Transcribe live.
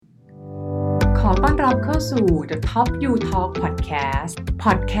ขอต้อนรับเข้าสู่ The TopUTalk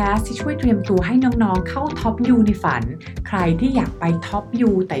Podcast ที่ช่วยเตรียมตัวให้น้องๆเข้า Top U ในฝันใครที่อยากไป Top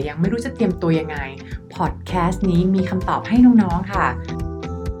U แต่ยังไม่รู้จะเตรียมตัวยังไง Podcast นี้มีคำตอบให้น้องๆค่ะ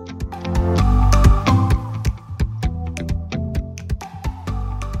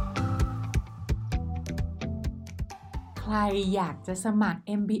ใครอยากจะสมัคร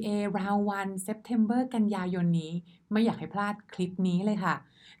MBA Round 1 September กันยายนนี้ไม่อยากให้พลาดคลิปนี้เลยค่ะ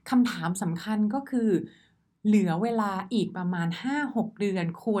คำถามสำคัญก็คือเหลือเวลาอีกประมาณ 5-6 เดือน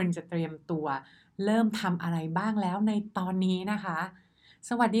ควรจะเตรียมตัวเริ่มทำอะไรบ้างแล้วในตอนนี้นะคะ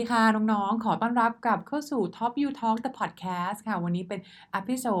สวัสดีค่ะน้องๆขอต้อนรับกลับเข้าสู่ TopUTalk The Podcast ค่ะวันนี้เป็นเอ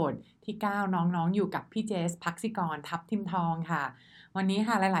พิโซดที่ 9 น้องๆอยู่กับพี่เจสภักษิกรทับทิมทองค่ะวันนี้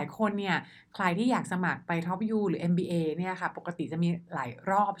ค่ะหลายๆคนเนี่ยใครที่อยากสมัครไป Top U หรือ MBA เนี่ยค่ะปกติจะมีหลาย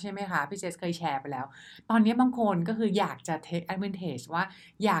รอบใช่ไหมคะพี่เจสเคยแชร์ไปแล้วตอนนี้บางคนก็คืออยากจะ take advantage ว่า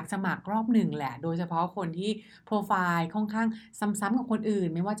อยากสมัครรอบหนึ่งแหละโดยเฉพาะคนที่โปรไฟล์ค่อนข้างซ้ำๆกับคนอื่น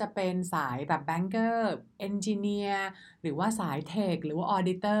ไม่ว่าจะเป็นสายแบบ banker engineer หรือว่าสายเทคหรือว่า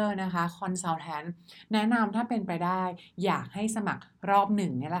auditor นะคะ consultant แนะนำถ้าเป็นไปได้อยากให้สมัครรอบหนึ่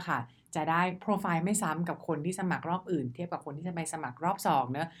งเนี่ยแหละค่ะจะได้โปรไฟล์ไม่ซ้ำกับคนที่สมัครรอบอื่นเทียบกับคนที่จะไปสมัครรอบ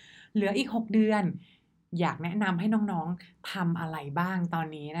2เนอะเหลืออีก6เดือนอยากแนะนำให้น้องๆทำอะไรบ้างตอน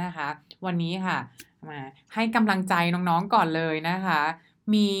นี้นะคะวันนี้ค่ะมาให้กำลังใจน้องๆก่อนเลยนะคะ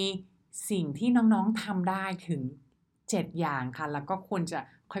มีสิ่งที่น้องๆทำได้ถึง7อย่างค่ะแล้วก็ควรจะ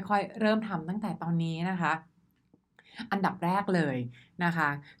ค่อยๆเริ่มทำตั้งแต่ตอนนี้นะคะอันดับแรกเลยนะคะ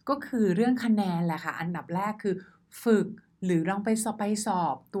ก็คือเรื่องคะแนนแหละค่ะอันดับแรกคือฝึกหรือลองไปสอ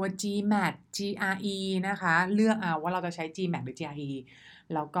บตัว GMAT GRE นะคะเลือกเอาว่าเราจะใช้ GMAT หรือ GRE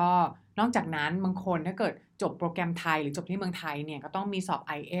แล้วก็นอกจากนั้นบางคนถ้าเกิดจบโปรแกรมไทยหรือจบที่เมืองไทยเนี่ยก็ต้องมีสอบ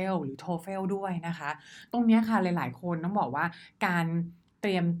IELTS หรือ TOEFL ด้วยนะคะตรงนี้ค่ะหลายๆคนต้องบอกว่าการเต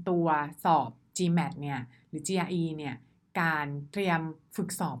รียมตัวสอบ GMAT เนี่ยหรือ GRE เนี่ยการเตรียมฝึก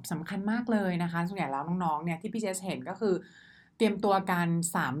สอบสำคัญมากเลยนะคะส่วนใหญ่แล้วน้องๆเนี่ยที่พี่เจสเห็นก็คือเตรียมตัวกัน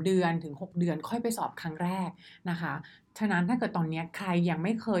3เดือนถึง6เดือนค่อยไปสอบครั้งแรกนะคะฉะนั้นถ้าเกิดตอนนี้ใครยังไ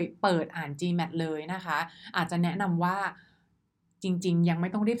ม่เคยเปิดอ่าน GMAT เลยนะคะอาจจะแนะนำว่าจริงๆยังไม่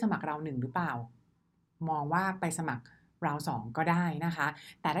ต้องรีบสมัครราว1หรือเปล่ามองว่าไปสมัครราว2ก็ได้นะคะ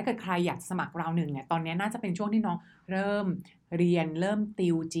แต่ถ้าเกิดใครอยากสมัครราว1เนี่ยตอนนี้น่าจะเป็นช่วงที่น้องเริ่มเรียนเริ่มติ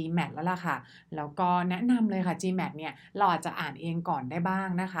ว GMAT แล้วล่ะค่ะแล้วก็แนะนำเลยค่ะ GMAT เนี่ยเราอาจจะอ่านเองก่อนได้บ้าง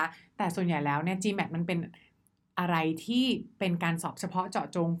นะคะแต่ส่วนใหญ่แล้วเนี่ย GMAT มันเป็นอะไรที่เป็นการสอบเฉพาะเจาะ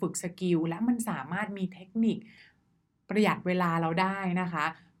จงฝึกสกิลและมันสามารถมีเทคนิคประหยัดเวลาเราได้นะคะ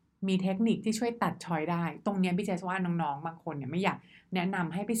มีเทคนิคที่ช่วยตัดชอยได้ตรงนี้พี่เจสว่าน้องๆบางคนเนี่ยไม่อยากแนะน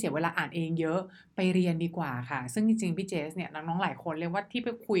ำให้ไปเสียเวลาอ่านเองเยอะไปเรียนดีกว่าค่ะซึ่งจริงๆพี่เจสเนี่ยน้องๆหลายคนเรียกว่าที่ไป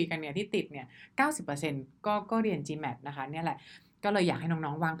คุยกันเนี่ยที่ติดเนี่ย 90% ก็เรียน GMAT นะคะเนี่ยแหละก็เลยอยากให้น้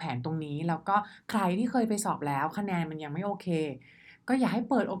องๆวางแผนตรงนี้แล้วก็ใครที่เคยไปสอบแล้วคะแนนมันยังไม่โอเคก็อย่าให้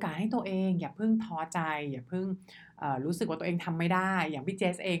เปิดโอกาสให้ตัวเองอย่าเพิ่งท้อใจอย่าเพิ่งรู้สึกว่าตัวเองทำไม่ได้อย่างพี่เจ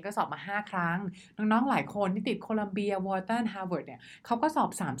สเองก็สอบมา5ครั้งน้องๆหลายคนที่ติดโคลัมเบียวอร์ตันฮาร์วาร์ดเนี่ยเขาก็สอบ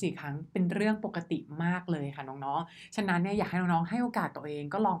 3-4 ครั้งเป็นเรื่องปกติมากเลยค่ะน้องๆฉะนั้นเนี่ยอยากให้น้องๆให้โอกาสตัวเอง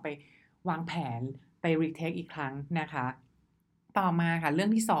ก็ลองไปวางแผนไปรีเทคอีกครั้งนะคะต่อมาค่ะเรื่อ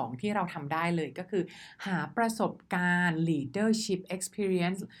งที่2ที่เราทำได้เลยก็คือหาประสบการณ์ leadership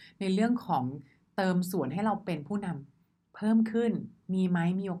experience ในเรื่องของเติมส่วนให้เราเป็นผู้นำเพิ่มขึ้นมีไหม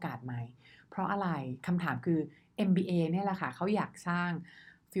มีโอกาสไหมเพราะอะไรคำถามคือ MBA เนี่ยแหละค่ะเขาอยากสร้าง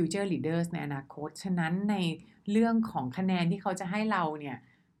future leaders ในอนาคตฉะนั้นในเรื่องของคะแนนที่เขาจะให้เราเนี่ย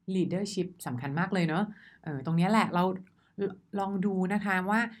leadership สำคัญมากเลยเนาะตรงนี้แหละเราลองดูนะคะ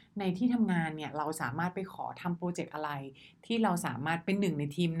ว่าในที่ทำงานเนี่ยเราสามารถไปขอทำโปรเจกต์อะไรที่เราสามารถเป็นหนึ่งใน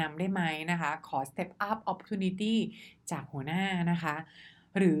ทีมนำได้ไหมนะคะขอ step up opportunity จากหัวหน้านะคะ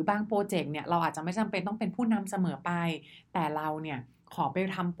หรือบางโปรเจกต์เนี่ยเราอาจจะไม่จำเป็นต้องเป็นผู้นำเสมอไปแต่เราเนี่ยขอไป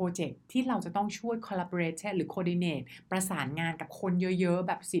ทำโปรเจกต์ที่เราจะต้องช่วย collaborate หรือ coordinate ประสานงานกับคนเยอะๆแ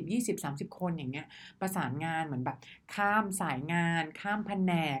บบ10 20 30คนอย่างเงี้ยประสานงานเหมือนแบบข้ามสายงานข้ามแผ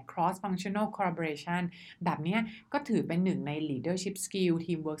นก cross functional collaboration แบบเนี้ยก็ถือเป็นหนึ่งใน leadership skill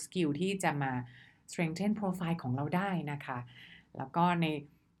teamwork skill ที่จะมา strengthen profile ของเราได้นะคะแล้วก็ใน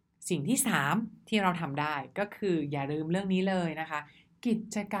สิ่งที่3ที่เราทำได้ก็คืออย่าลืมเรื่องนี้เลยนะคะกิ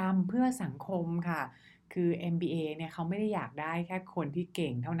จกรรมเพื่อสังคมค่ะคือ MBA เนี่ยเขาไม่ได้อยากได้แค่คนที่เก่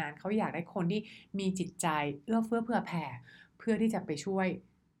งเท่านั้นเขาอยากได้คนที่มีจิตใจเอื้อเฟื้อเผื่อแผ่เพื่อที่จะไปช่วย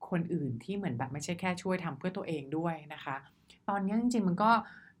คนอื่นที่เหมือนแบบไม่ใช่แค่ช่วยทำเพื่อตัวเองด้วยนะคะตอนนี้จริงๆมันก็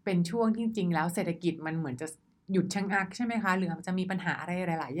เป็นช่วงที่จริงแล้วเศรษฐกิจมันเหมือนจะหยุดชะงักใช่ไหมคะหรือมันจะมีปัญหาอะไร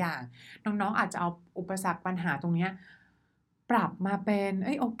หลายๆอย่างน้องๆอาจจะเอาอุปสรรคปัญหาตรงนี้ ปรับมาเป็น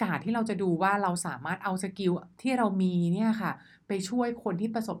โอกาสที่เราจะดูว่าเราสามารถเอาสกิลที่เรามีเนี่ยค่ะไปช่วยคนที่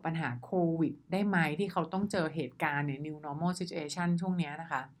ประสบปัญหาโควิดได้ไหมที่เขาต้องเจอเหตุการณ์ใน New Normal Situation ช่วงเนี้ยนะ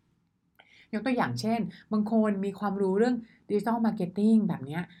คะยกตัวอย่างเช่นบางคนมีความรู้เรื่อง Digital Marketing แบบเ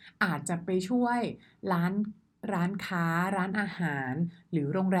นี้ยอาจจะไปช่วยร้านร้านค้าร้านอาหารหรือ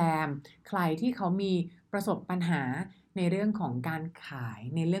โรงแรมใครที่เขามีประสบปัญหาในเรื่องของการขาย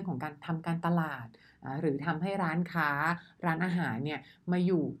ในเรื่องของการทำการตลาดหรือทำให้ร้านค้าร้านอาหารเนี่ยมาอ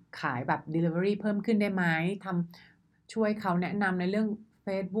ยู่ขายแบบ Delivery เพิ่มขึ้นได้ไหมช่วยเขาแนะนำในเรื่อง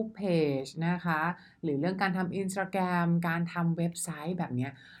Facebook Page นะคะหรือเรื่องการทำ Instagram การทำเว็บไซต์แบบเนี้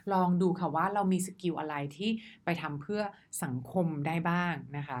ยลองดูค่ะว่าเรามีสกิลอะไรที่ไปทำเพื่อสังคมได้บ้าง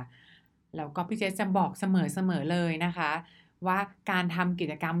นะคะแล้วก็พี่เจสจะบอกเสมอเลยนะคะว่าการทำกิ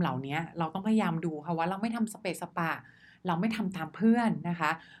จกรรมเหล่านี้เราต้องพยายามดูค่ะว่าเราไม่ทำสเปซสปะเราไม่ทำตามเพื่อนนะค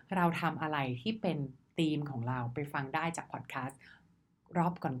ะเราทำอะไรที่เป็นธีมของเราไปฟังได้จากพอดแคสต์รอ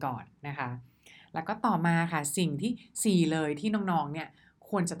บก่อนๆนะคะแล้วก็ต่อมาค่ะสิ่งที่4เลยที่น้องๆเนี่ย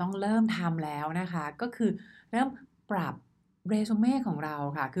ควรจะต้องเริ่มทำแล้วนะคะก็คือเริ่มปรับเรซูเม่ของเรา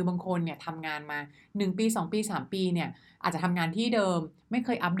ค่ะคือบางคนเนี่ยทำงานมา1ปี2ปี3ปีเนี่ยอาจจะทำงานที่เดิมไม่เค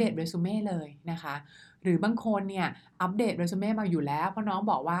ยอัปเดตเรซูเม่เลยนะคะหรือบางคนเนี่ยอัปเดตเรซูเม่มาอยู่แล้วเพราะน้อง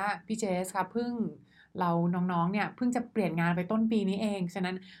บอกว่าพี่เจสครับน้องๆเนี่ยเพิ่งจะเปลี่ยนงานไปต้นปีนี้เองฉะ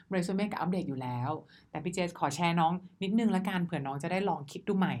นั้นเรซูเม่ก็อัปเดตอยู่แล้วแต่พี่เจสขอแชร์น้องนิดนึงละกันเผื่อน้องจะได้ลองคิด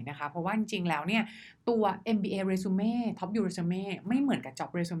ดูใหม่นะคะเพราะว่าจริงๆแล้วเนี่ยตัว MBA resume TopU resume ไม่เหมือนกับ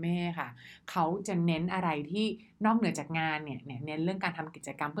Job resume ค่ะเขาจะเน้นอะไรที่นอกเหนือจากงานเนี่ยเน้นเรื่องการทำกิจ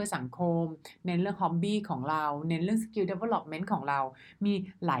กรรมเพื่อสังคมเน้นเรื่อง hobby ของเราเน้นเรื่อง skill development ของเรามี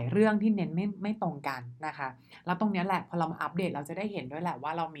หลายเรื่องที่เน้นไม่ตรงกันนะคะแล้วตรงนี้แหละพอเรามาอัปเดตเราจะได้เห็นด้วยแหละว่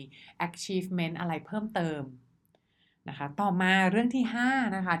าเรามี achievement อะไรเพิ่มเติมนะคะต่อมาเรื่องที่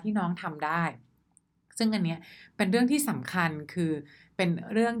5นะคะที่น้องทำได้ซึ่งอันเนี้ยเป็นเรื่องที่สำคัญคือเป็น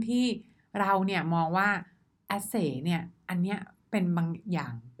เรื่องที่เราเนี่ยมองว่า essay เนี่ยอันเนี้ยเป็นบางอย่า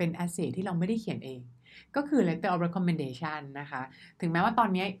งเป็น essay ที่เราไม่ได้เขียนเองก็คือ letter of recommendation นะคะถึงแม้ว่าตอน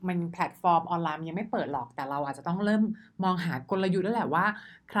นี้มันแพลตฟอร์มออนไลน์มันยังไม่เปิดหรอกแต่เราอาจจะต้องเริ่มมองหากลยุทธ์แล้วแหละว่า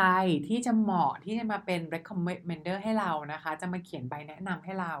ใครที่จะเหมาะที่จะมาเป็น recommender ให้เรานะคะจะมาเขียนใบแนะนำใ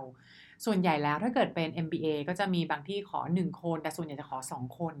ห้เราส่วนใหญ่แล้วถ้าเกิดเป็น MBA ก็จะมีบางที่ขอ1คนแต่ส่วนใหญ่จะขอ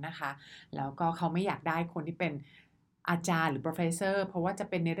2คนนะคะแล้วก็เขาไม่อยากได้คนที่เป็นอาจารย์หรือ professor เพราะว่าจะ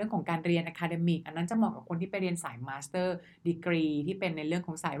เป็นในเรื่องของการเรียน academic อันนั้นจะเหมาะกับคนที่ไปเรียนสาย master degree ที่เป็นในเรื่องข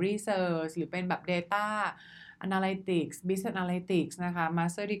องสาย research หรือเป็นแบบ data analytics business analytics นะคะ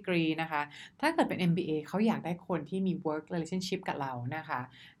master degree นะคะถ้าเกิดเป็น MBA เขาอยากได้คนที่มี work relationship กับเรานะคะ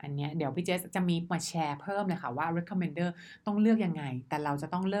อันเนี้ยเดี๋ยวพี่เจสจะมีมาแชร์เพิ่มเลยค่ะว่า recommender ต้องเลือกยังไงแต่เราจะ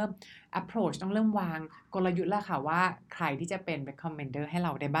ต้องเริ่ม approach ต้องเริ่มวางกลยุทธ์แล้วค่ะว่าใครที่จะเป็น recommender ให้เร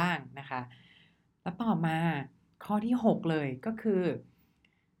าได้บ้างนะคะแล้วต่อมาข้อที่6เลยก็คือ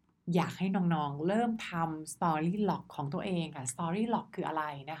อยากให้น้องๆเริ่มทำ story log ของตัวเองค่ะ story log คืออะไร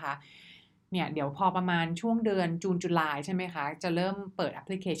นะคะเนี่ยเดี๋ยวพอประมาณช่วงเดือนจูนจุลายใช่ไหมคะจะเริ่มเปิดแอปพ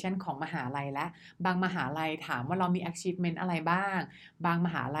ลิเคชันของมหาลัยแล้วบางมหาลัยถามว่าเรามี achievement อะไรบ้างบางม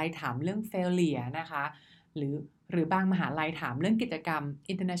หาลัยถามเรื่อง failure นะคะหรือบางมหาลัยถามเรื่องกิจกรรม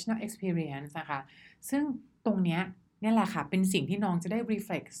international experience นะคะซึ่งตรงเนี้ยนี่แหละค่ะเป็นสิ่งที่น้องจะได้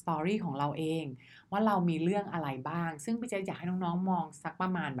reflect story ของเราเองว่าเรามีเรื่องอะไรบ้างซึ่งพี่เจอยากให้น้องๆมองสักปร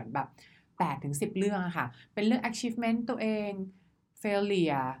ะมาณแบบ8-10 เรื่องอะค่ะเป็นเรื่อง achievement ตัวเอง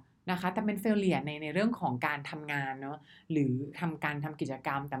failure นะคะแต่เป็น failure ในเรื่องของการทำงานเนาะหรือการทำกิจก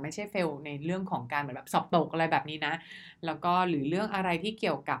รรมแต่ไม่ใช่ fail ในเรื่องของการเหมือนแบบสอบตกอะไรแบบนี้นะแล้วก็หรือเรื่องอะไรที่เ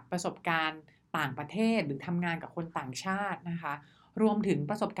กี่ยวกับประสบการณ์ต่างประเทศหรือทำงานกับคนต่างชาตินะคะรวมถึง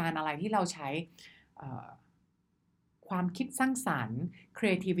ประสบการณ์อะไรที่เราใช้ความคิดสร้างสรรค์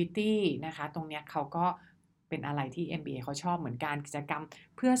creativity นะคะตรงเนี้ยเขาก็เป็นอะไรที่ MBA เขาชอบเหมือนกันกิจกรรม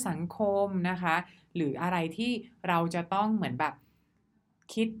เพื่อสังคมนะคะหรืออะไรที่เราจะต้องเหมือนแบบ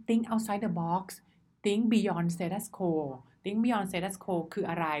คิด think outside the box think beyond status quo think beyond status quo คือ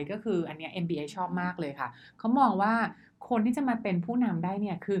อะไรก็คืออันเนี้ย MBA ชอบมากเลยค่ะเขามองว่าคนที่จะมาเป็นผู้นำได้เ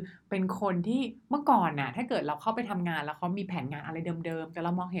นี่ยคือเป็นคนที่เมื่อก่อนน่ะถ้าเกิดเราเข้าไปทำงานแล้วเขามีแผนงานอะไรเดิมๆแต่เร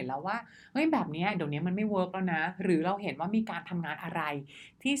ามองเห็นแล้วว่าเฮ้ยแบบเนี้ยเดี๋ยวนี้มันไม่เวิร์กแล้วนะหรือเราเห็นว่ามีการทำงานอะไร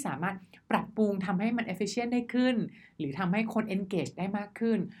ที่สามารถปรับปรุงทำให้มัน efficient ได้ขึ้นหรือทำให้คน engage ได้มาก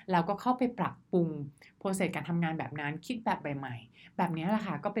ขึ้นเราก็เข้าไปปรับปรุง process การทำงานแบบนั้นคิดแบบใหม่ๆแบบนี้แหละ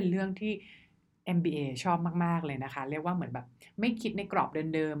ค่ะก็เป็นเรื่องที่ MBA ชอบมากๆเลยนะคะเรียกว่าเหมือนแบบไม่คิดในกรอบ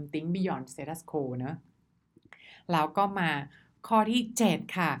เดิมๆ think beyond status quo เนอะแล้วก็มาข้อที่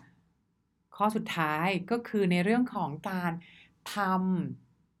7ค่ะข้อสุดท้ายก็คือในเรื่องของการท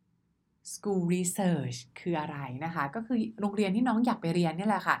ำ school research คืออะไรนะคะก็คือโรงเรียนที่น้องอยากไปเรียนนี่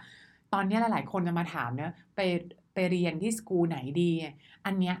แหละค่ะตอนนี้หลายๆคนจะมาถามเนอะไป ไปเรียนที่สกูลไหนดี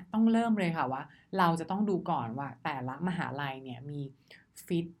อันเนี้ยต้องเริ่มเลยค่ะว่าเราจะต้องดูก่อนว่าแต่ละมหาลัยเนี่ยมี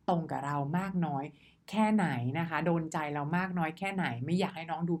ฟิตตรงกับเรามากน้อยแค่ไหนนะคะโดนใจเรามากน้อยแค่ไหนไม่อยากให้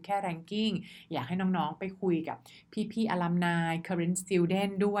น้องดูแค่ ranking อยากให้น้องๆไปคุยกับพี่ๆ alumni current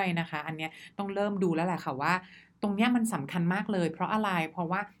student ด้วยนะคะอันเนี้ยต้องเริ่มดูแล้วแหละค่ะว่าตรงเนี้ยมันสำคัญมากเลยเพราะอะไรเพราะ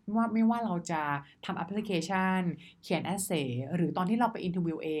ว่าไม่ว่าเราจะทำแอปพลิเคชันเขียน essay หรือตอนที่เราไปอินเทอร์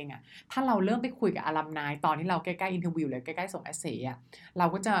วิวเองถ้าเราเริ่มไปคุยกับ alumni ตอนที่เราใกล้ๆอินเทอร์วิวหรือใกล้ๆส่ง essay เรา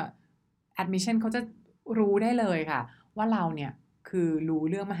ก็จะ admission เขาจะรู้ได้เลยค่ะว่าเราเนี่ยคือรู้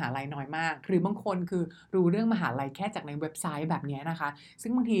เรื่องมหาลัยน้อยมากหรือบางคนคือรู้เรื่องมหาลัยแค่จากในเว็บไซต์แบบนี้นะคะซึ่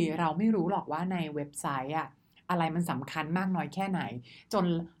งบางทีเราไม่รู้หรอกว่าในเว็บไซต์อะไรมันสำคัญมากน้อยแค่ไหนจน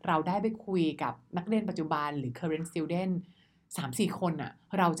เราได้ไปคุยกับนักเรียนปัจจุบันหรือ current student 3-4 คน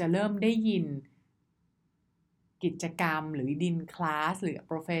เราจะเริ่มได้ยินกิจกรรมหรือดินคลาสหรือ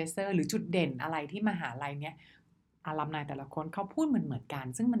professor หรือจุดเด่นอะไรที่มหาลัยเนี้ยอาลัมไนแต่ละคนเขาพูดเหมือนกัน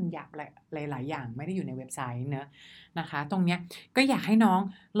ซึ่งมันหลายอย่างไม่ได้อยู่ในเว็บไซต์เนอะนะคะตรงเนี้ยก็อยากให้น้อง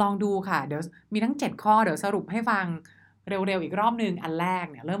ลองดูค่ะเดี๋ยวมีทั้ง7ข้อเดี๋ยวสรุปให้ฟังเร็วๆอีกรอบนึงอันแรก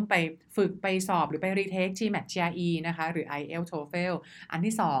เนี่ยเริ่มไปฝึกไปสอบหรือไป retake GMAT GRE นะคะหรือ IELTS TOEFL อัน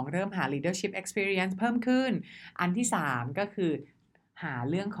ที่2เริ่มหา leadership experience เพิ่มขึ้นอันที่3ก็คือหา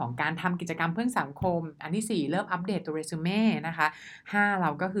เรื่องของการทำกิจกรรมเพื่อสังคมอันที่4เริ่มอัปเดตตัวเรซูเม่นะคะ5เรา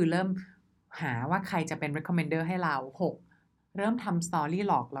ก็คือเริ่มหาว่าใครจะเป็น recommender ให้เรา6เริ่มทำ story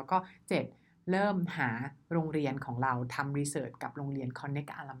log แล้วก็7เริ่มหาโรงเรียนของเราทำ research กับโรงเรียน connect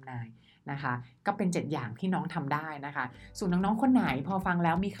กับ alumni นะคะก็เป็น7อย่างที่น้องทำได้นะคะส่วนน้องๆคนไหนพอฟังแ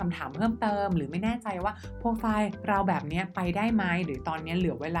ล้วมีคำถามเพิ่มเติมหรือไม่แน่ใจว่าโปรไฟล์เราแบบนี้ไปได้ไหมหรือตอนนี้เห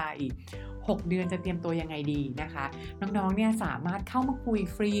ลือเวลาอีก6 เดือนจะเตรียมตัวยังไงดีนะคะน้องๆเนี่ยสามารถเข้ามาคุย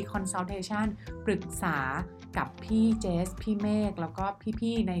ฟรี consultation ปรึกษากับพี่เจสพี่เมฆแล้วก็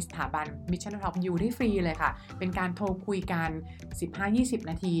พี่ๆในสถาบัน Mission to Top U ได้ฟรีเลยค่ะเป็นการโทรคุยกัน 15-20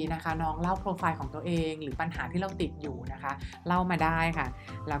 นาทีนะคะน้องเล่าโปรไฟล์ของตัวเองหรือปัญหาที่เราติดอยู่นะคะเล่ามาได้ค่ะ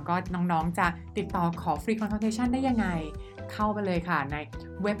แล้วก็น้องๆจะติดต่อขอฟรี consultation ได้ยังไงเข้าไปเลยค่ะใน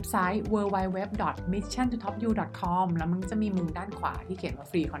เว็บไซต์ www.missiontotopu.com แล้วมันจะมีมุมด้านขวาที่เขียนว่า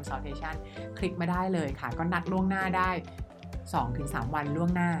free consultation คลิกมาได้เลยค่ะก็นัดล่วงหน้าได้ 2-3 วันล่วง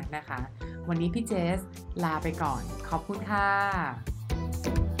หน้านะคะวันนี้พี่เจสลาไปก่อนขอบคุณค่ะ